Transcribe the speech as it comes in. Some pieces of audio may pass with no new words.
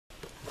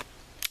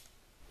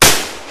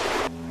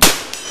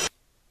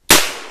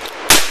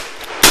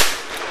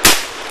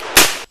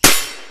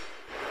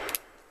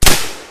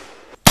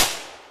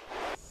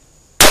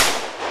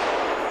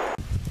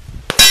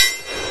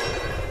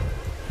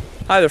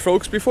Hi there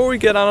folks, before we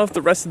get on with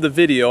the rest of the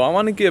video, I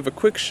want to give a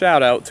quick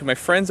shout out to my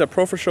friends at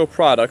Pro For Show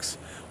Products.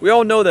 We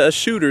all know that as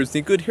shooters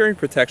need good hearing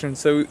protection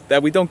so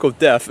that we don't go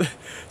deaf,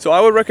 so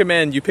I would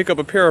recommend you pick up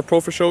a pair of Pro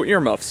For Show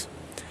earmuffs.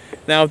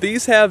 Now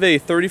these have a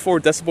 34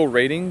 decibel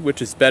rating, which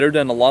is better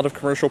than a lot of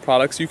commercial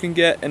products you can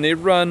get, and they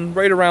run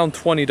right around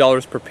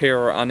 $20 per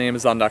pair on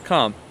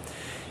Amazon.com.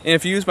 And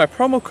if you use my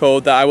promo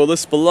code that I will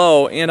list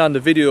below and on the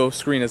video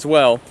screen as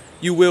well,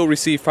 you will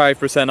receive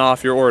 5%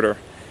 off your order.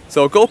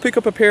 So go pick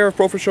up a pair of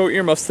Pro For Show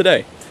earmuffs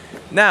today.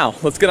 Now,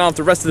 let's get on with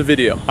the rest of the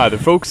video. Hi there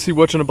folks, you're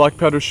watching the Black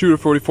Powder Shooter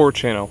 44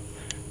 channel.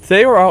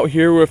 Today we're out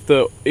here with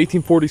the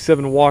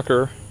 1847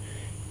 Walker,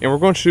 and we're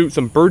going to shoot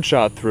some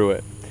birdshot through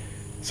it.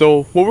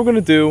 So what we're going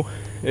to do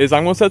is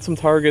I'm going to set some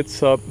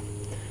targets up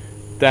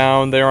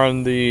down there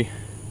on the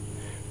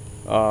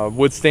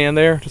wood stand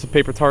there, just some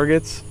paper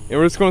targets. And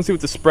we're just going to see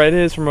what the spread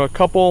is from a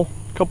couple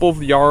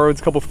of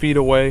yards, couple feet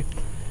away,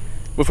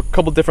 with a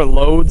couple different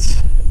loads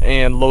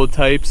and load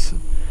types.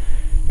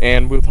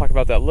 And we'll talk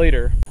about that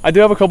later. I do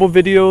have a couple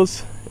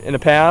videos in the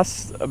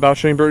past about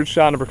shooting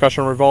birdshot in a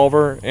percussion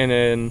revolver and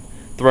in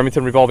the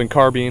Remington revolving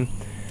carbine,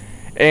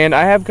 and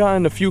I have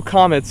gotten a few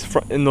comments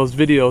in those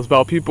videos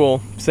about people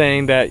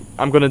saying that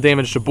I'm going to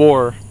damage the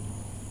bore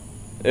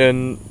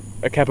in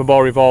a cap and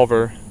ball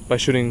revolver by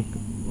shooting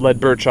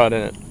lead birdshot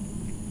in it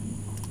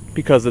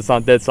because it's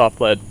not dead soft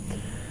lead.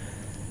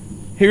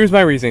 Here's my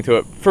reasoning to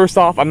it. First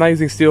off, I'm not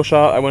using steel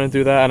shot. I wouldn't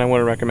do that, and I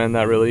wouldn't recommend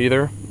that really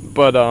either.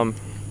 But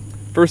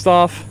first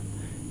off,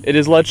 it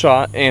is lead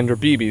shot and they're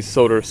BBs,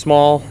 so they're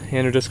small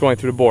and they're just going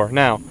through the bore.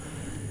 Now,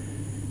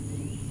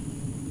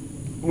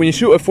 when you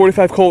shoot a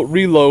 45 Colt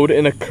reload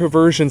in a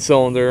conversion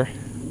cylinder,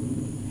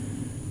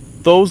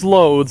 those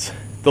loads,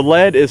 the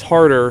lead is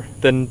harder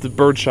than the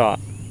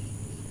birdshot,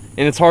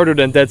 and it's harder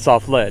than dead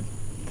soft lead.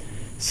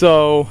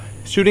 So,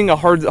 shooting a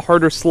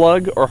harder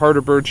slug or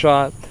harder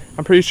birdshot,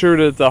 I'm pretty sure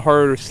that the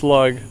harder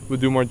slug would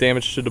do more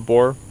damage to the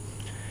bore,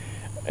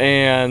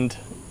 and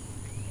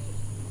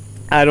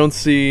I don't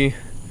see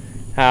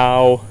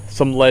how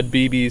some lead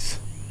BBs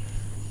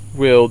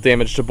will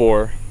damage the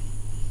bore.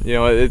 You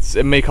know,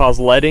 it may cause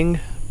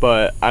leading,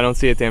 but I don't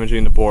see it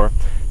damaging the bore.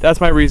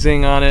 That's my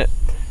reasoning on it,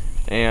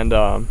 and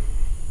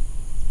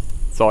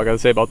that's all I gotta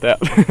say about that.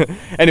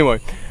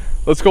 Anyway,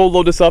 let's go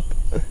load this up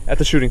at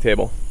the shooting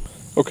table.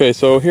 Okay,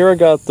 so here I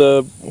got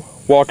the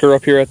Walker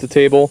up here at the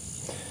table,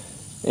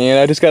 and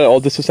I just got it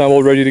all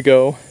disassembled, ready to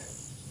go.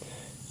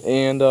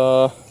 And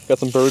got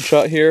some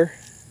birdshot here.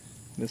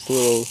 This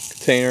little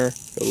container,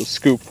 got a little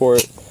scoop for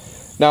it.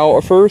 Now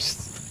our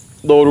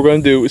first load we're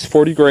going to do is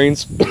 40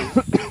 grains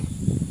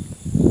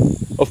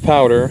of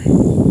powder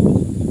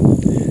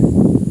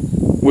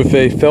with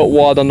a felt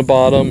wad on the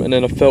bottom and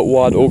then a felt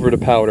wad over the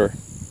powder.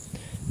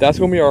 That's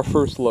going to be our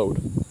first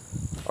load.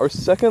 Our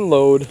second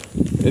load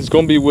is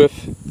going to be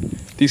with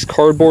these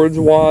cardboard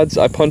wads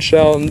I punched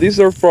out, and these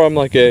are from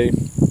like an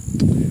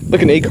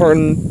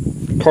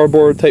 8-carton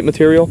cardboard type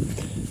material.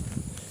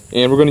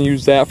 And we're going to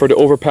use that for the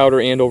over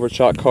powder and over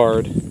shot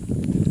card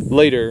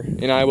later,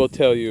 and I will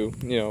tell you,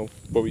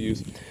 what we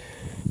use.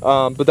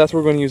 But that's what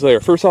we're going to use later.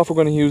 First off, we're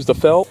going to use the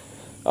felt.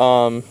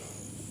 I'm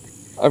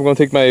going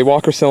to take my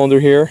Walker cylinder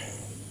here,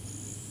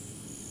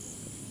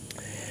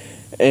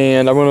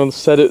 and I'm going to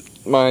set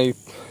my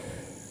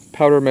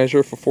powder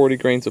measure for 40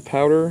 grains of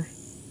powder.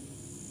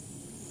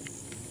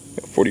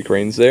 Got 40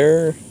 grains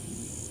there.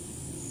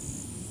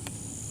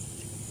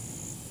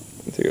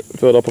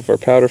 Fill it up with our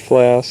powder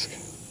flask.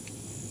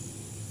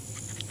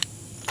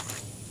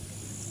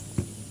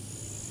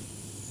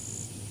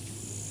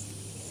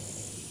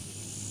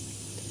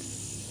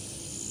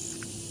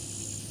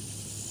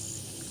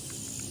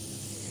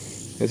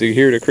 As you can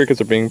hear, the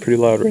crickets are being pretty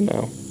loud right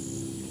now.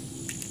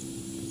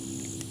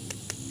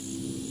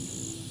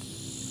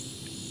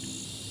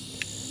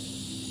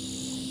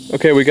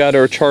 Okay, we got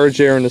our charge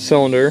air in the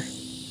cylinder.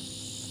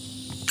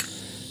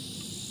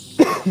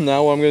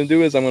 Now what I'm going to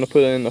do is I'm going to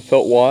put in a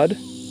felt wad.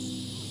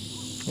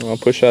 I'll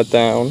push that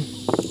down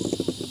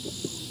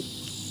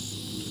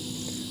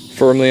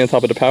firmly on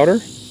top of the powder.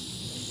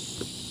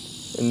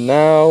 And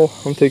now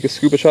I'm going to take a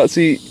scoop of shot.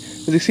 See,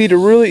 as you see, there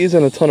really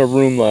isn't a ton of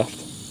room left.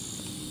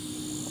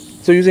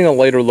 So using a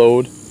lighter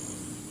load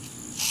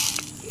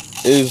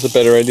is a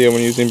better idea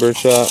when using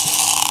birdshot.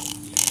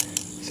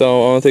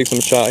 So I'm going to take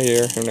some shot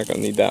here. I'm not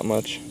going to need that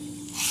much.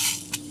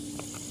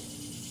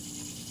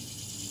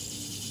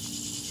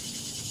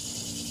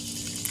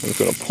 I'm just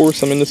going to pour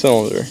some in the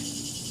cylinder.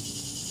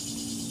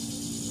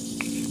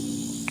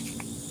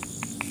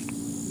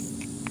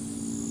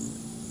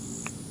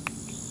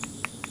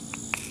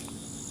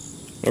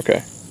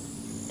 Okay.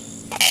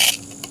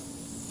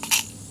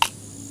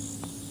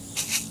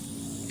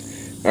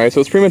 Alright,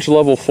 so it's pretty much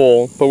level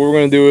full, but what we're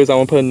going to do is I'm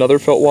going to put another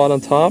felt wad on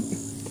top.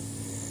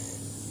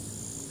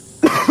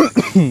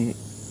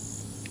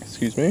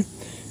 Excuse me.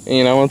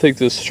 And I want to take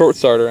this short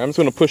starter. I'm just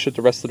going to push it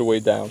the rest of the way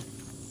down.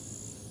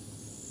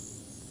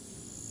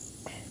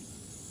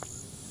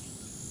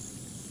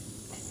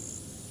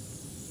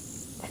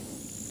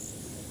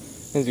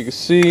 As you can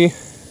see,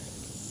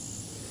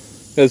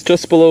 got It's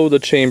just below the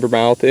chamber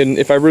mouth, and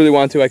if I really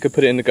want to, I could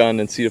put it in the gun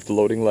and see if the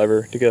loading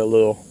lever to get a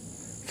little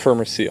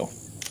firmer seal.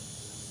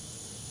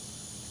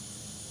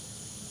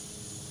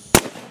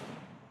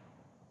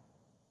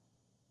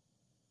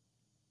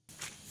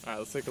 Alright,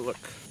 let's take a look.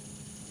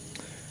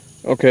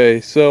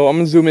 Okay, so I'm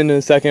going to zoom in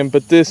a second,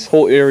 but this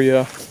whole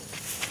area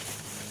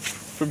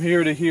from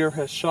here to here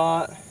has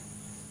shot,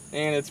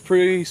 and it's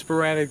pretty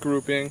sporadic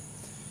grouping.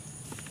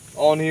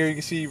 On here you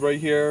can see right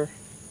here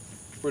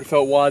where the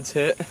felt wads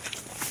hit.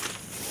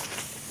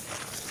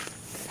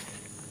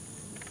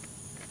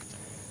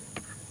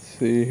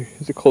 See,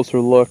 here's a closer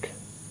look.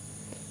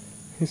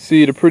 You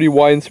see they're pretty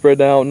wide and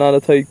spread out, not a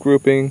tight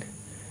grouping.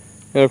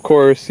 And of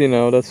course, you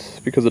know,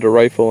 that's because of the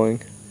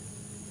rifling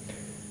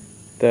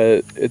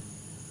that it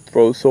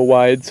throws so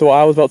wide. So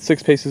I was about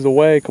 6 paces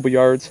away, a couple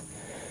yards.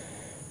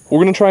 We're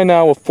gonna try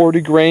now with 40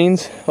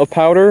 grains of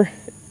powder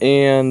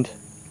and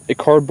a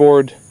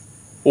cardboard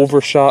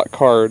overshot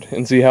card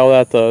and see how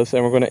that does.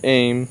 And we're gonna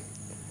aim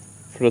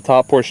for the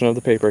top portion of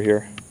the paper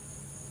here.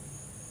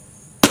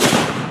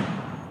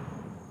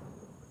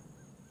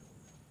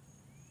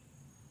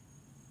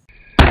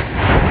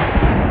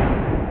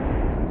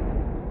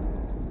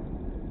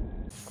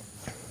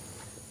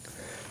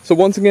 So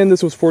once again,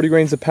 this was 40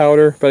 grains of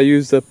powder, but I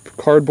used a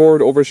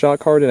cardboard overshot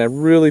card, and I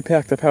really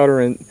packed the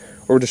powder in,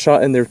 or the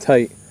shot in there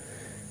tight.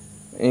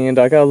 And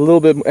I got a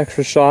little bit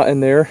extra shot in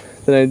there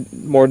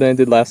more than I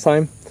did last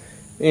time,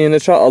 and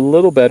it shot a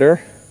little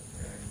better.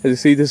 As you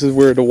see, this is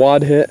where the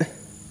wad hit,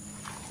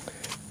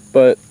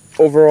 but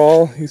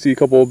overall, you see a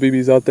couple of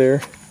BBs out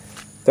there.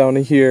 Down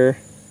to here,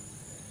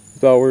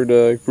 about where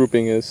the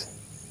grouping is.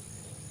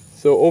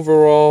 So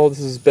overall, this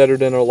is better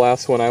than our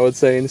last one, I would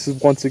say, and this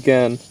is once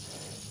again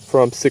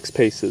from 6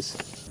 paces.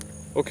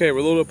 Okay, we're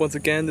loaded up once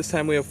again. This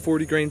time we have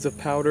 40 grains of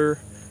powder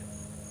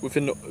with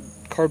a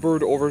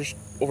cardboard over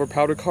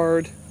powder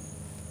card,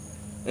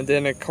 and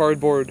then a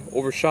cardboard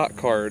overshot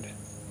card.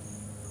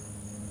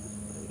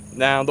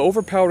 Now the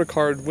over powder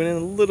card went in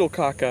a little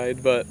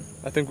cockeyed, but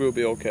I think we'll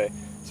be okay.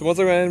 So once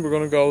again, we're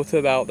going to go to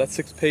about that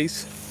 6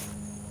 paces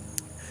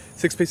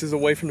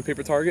away from the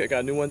paper target. I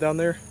got a new one down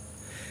there.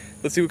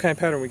 Let's see what kind of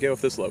pattern we get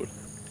with this load.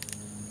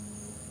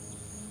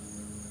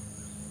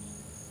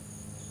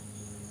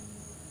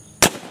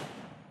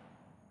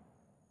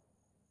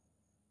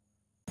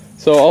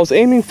 So I was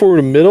aiming for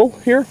the middle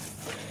here,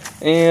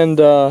 and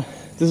this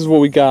is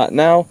what we got.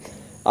 Now,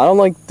 I don't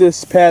like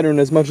this pattern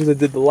as much as I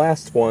did the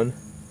last one.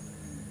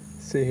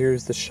 See,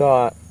 here's the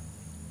shot.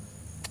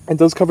 It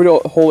does cover the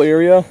whole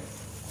area,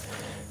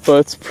 but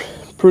it's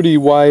pretty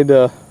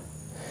widely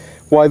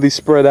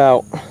spread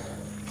out.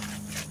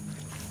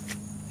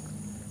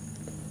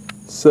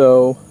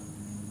 So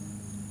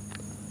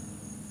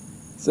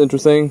it's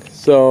interesting.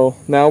 So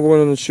now we're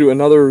going to shoot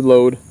another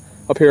load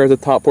up here at the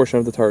top portion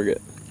of the target.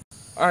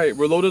 Alright,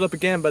 we're loaded up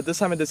again, but this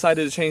time I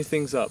decided to change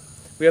things up.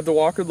 We have the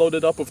Walker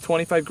loaded up with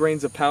 25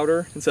 grains of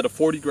powder instead of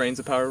 40 grains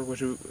of powder,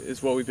 which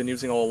is what we've been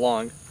using all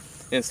along.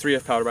 And it's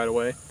 3F powder, by the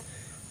way.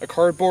 A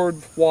cardboard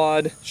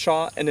wad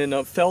shot, and then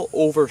a felt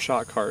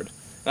overshot card.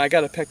 And I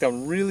got it packed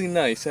down really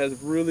nice. It has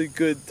a really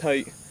good,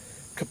 tight,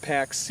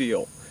 compact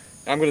seal.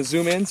 And I'm going to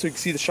zoom in so you can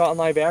see the shot in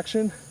live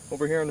action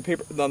over here on the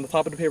paper, on the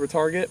top of the paper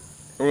target.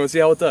 And we're going to see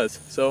how it does.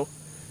 So,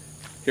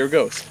 here it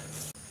goes.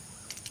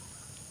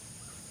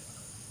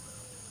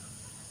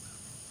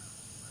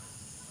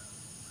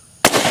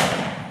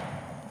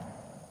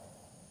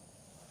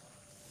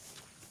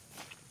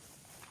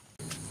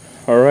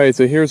 Alright,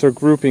 so here's our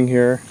grouping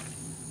here.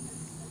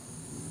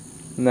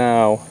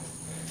 Now,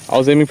 I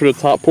was aiming for the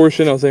top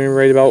portion. I was aiming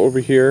right about over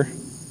here.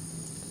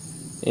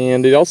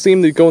 And they all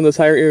seem to go in this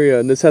higher area,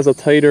 and this has a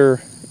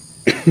tighter,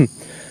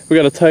 we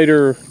got a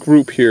tighter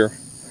group here.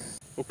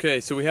 Okay,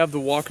 so we have the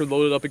Walker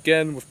loaded up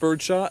again with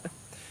Birdshot.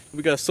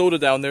 We got a soda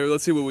down there.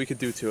 Let's see what we could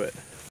do to it.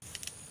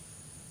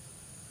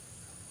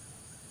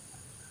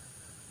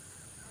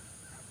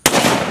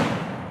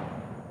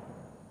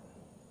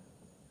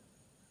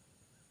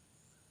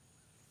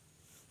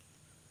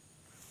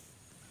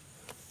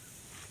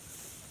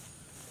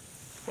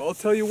 Well, I'll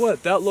tell you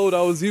what, that load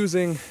I was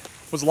using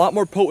was a lot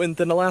more potent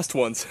than the last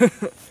ones.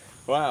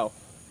 Wow.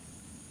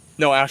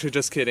 No, actually,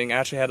 just kidding. I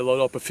actually had to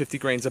load up with 50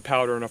 grains of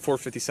powder and a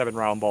 457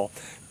 round ball.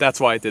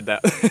 That's why I did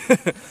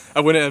that. I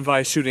wouldn't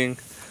advise shooting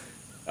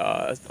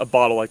a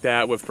bottle like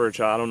that with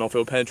Birdshot. I don't know if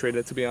it'll penetrate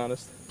it, to be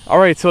honest.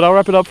 Alright, so that'll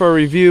wrap it up for our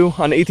review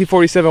on the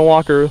 1847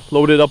 Walker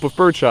loaded up with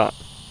Birdshot.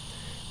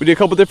 We did a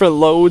couple different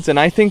loads, and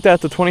I think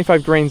that the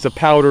 25 grains of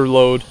powder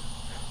load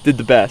did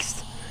the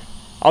best.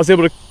 I was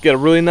able to get a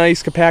really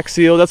nice compact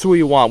seal. That's what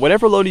you want.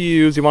 Whatever load you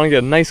use, you want to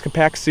get a nice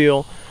compact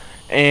seal.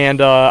 And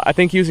I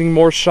think using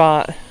more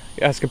shot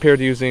as compared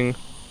to using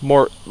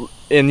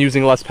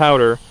less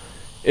powder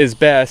is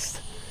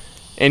best.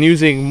 And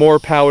using more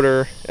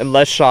powder and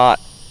less shot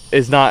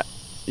is not,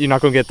 you're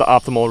not going to get the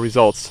optimal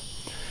results.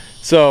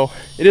 So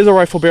it is a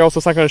rifle barrel, so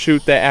it's not going to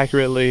shoot that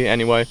accurately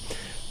anyway.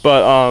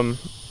 But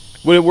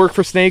would it work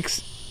for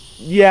snakes?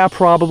 Yeah,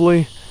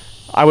 probably.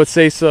 I would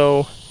say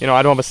so. You know,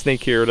 I don't have a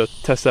snake here to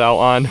test it out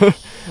on.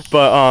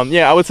 But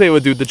yeah, I would say it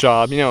would do the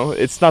job. You know,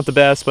 it's not the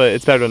best, but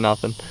it's better than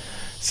nothing.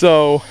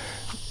 So,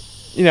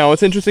 you know,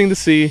 it's interesting to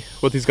see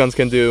what these guns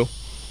can do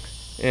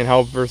and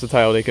how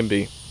versatile they can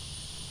be.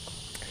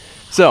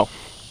 So,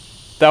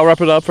 that'll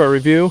wrap it up for our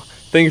review.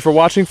 Thank you for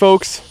watching,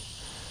 folks.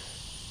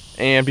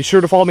 And be sure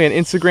to follow me on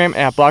Instagram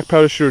at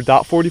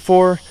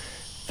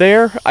blackpowdershooter.44.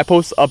 There, I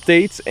post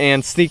updates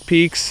and sneak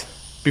peeks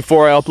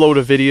before I upload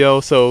a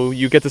video, so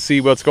you get to see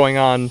what's going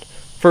on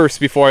first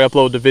before I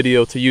upload the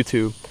video to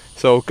YouTube.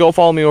 So go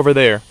follow me over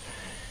there.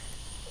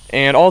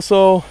 And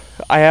also,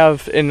 I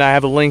have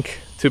a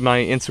link to my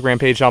Instagram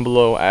page down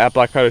below at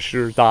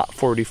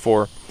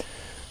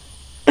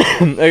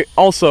blackpowdershooter.44.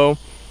 Also,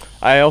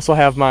 I also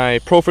have my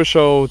Pro for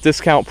Show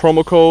discount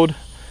promo code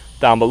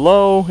down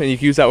below, and you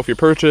can use that with your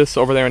purchase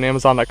over there on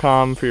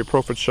Amazon.com for your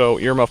Pro for Show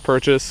earmuff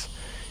purchase,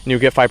 and you'll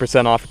get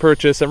 5% off your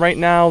purchase. And right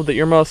now, the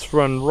earmuffs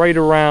run right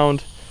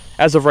around,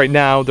 as of right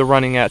now, they're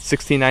running at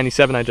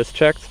 $16.97. I just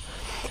checked,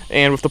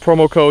 and with the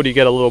promo code, you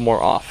get a little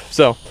more off.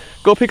 So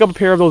go pick up a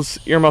pair of those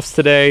earmuffs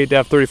today. They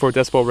have 34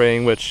 decibel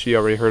rating, which you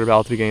already heard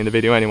about at the beginning of the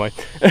video anyway.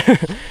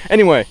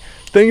 Anyway,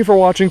 thank you for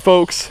watching,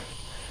 folks,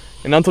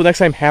 and until next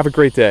time, have a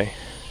great day.